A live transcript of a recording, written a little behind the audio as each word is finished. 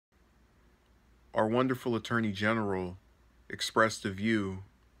our wonderful Attorney General expressed the view,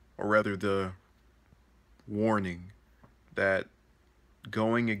 or rather the warning, that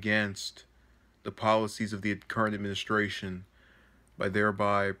going against the policies of the current administration by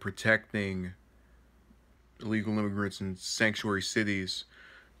thereby protecting illegal immigrants in sanctuary cities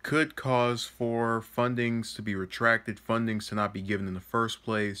could cause for fundings to be retracted, fundings to not be given in the first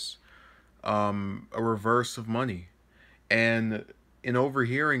place, a reverse of money. And in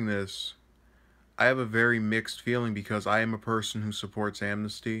overhearing this, I have a very mixed feeling because I am a person who supports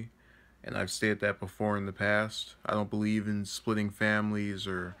amnesty, and I've stated that before in the past. I don't believe in splitting families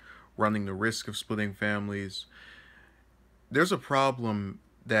or running the risk of splitting families. There's a problem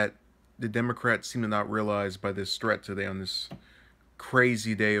that the Democrats seem to not realize by this threat today on this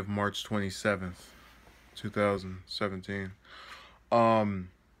crazy day of March 27th, 2017.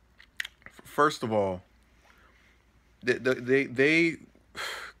 First of all, they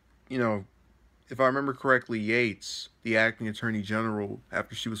you know, if I remember correctly, Yates, the acting attorney general,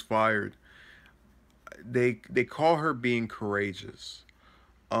 after she was fired, they call her being courageous.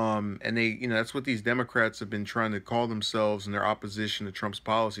 And that's what these Democrats have been trying to call themselves in their opposition to Trump's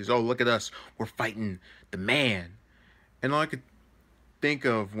policies. Oh, look at us. We're fighting the man. And all I could think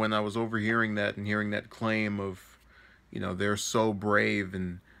of when I was overhearing that and hearing that claim of, they're so brave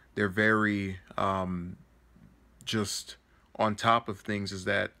and they're very just on top of things is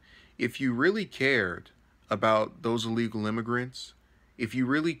that if you really cared about those illegal immigrants, if you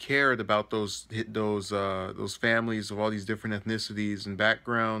really cared about those families of all these different ethnicities and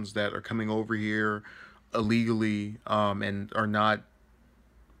backgrounds that are coming over here illegally, and are not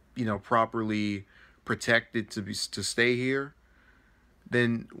properly protected to stay here,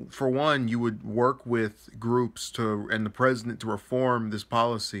 then for one, you would work with groups and the president to reform this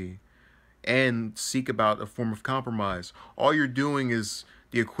policy and seek about a form of compromise. All you're doing is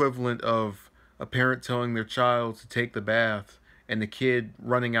the equivalent of a parent telling their child to take the bath and the kid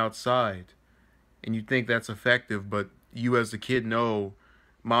running outside. And you think that's effective, but you as the kid know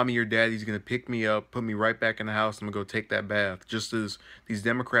mommy or daddy's going to pick me up, put me right back in the house, and I'm going to go take that bath. Just as these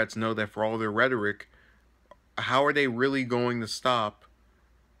Democrats know that for all their rhetoric, how are they really going to stop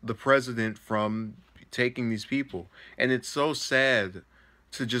the president from taking these people? And it's so sad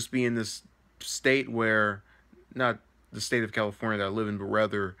to just be in this state where, not the state of California that I live in, but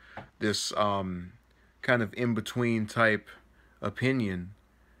rather this kind of in-between type opinion,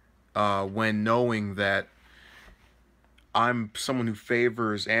 when knowing that I'm someone who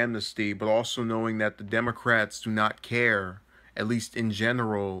favors amnesty, but also knowing that the Democrats do not care, at least in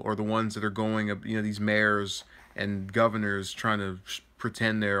general, or the ones that are going, these mayors and governors trying to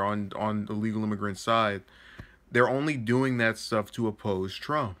pretend they're on the legal immigrant side. They're only doing that stuff to oppose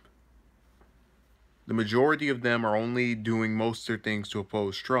Trump. The majority of them are only doing most of their things to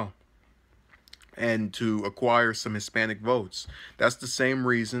oppose Trump and to acquire some Hispanic votes. That's the same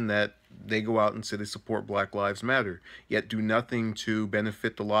reason that they go out and say they support Black Lives Matter, yet do nothing to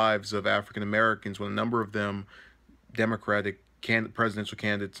benefit the lives of African Americans, when a number of them, Democratic presidential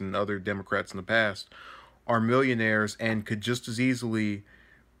candidates and other Democrats in the past, are millionaires and could just as easily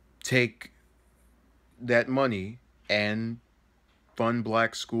take that money and fund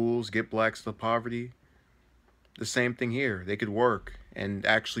black schools, get blacks to poverty. The same thing here. They could work and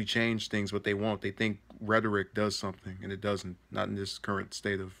actually change things, but they won't. They think rhetoric does something, and it doesn't. Not in this current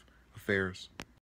state of affairs.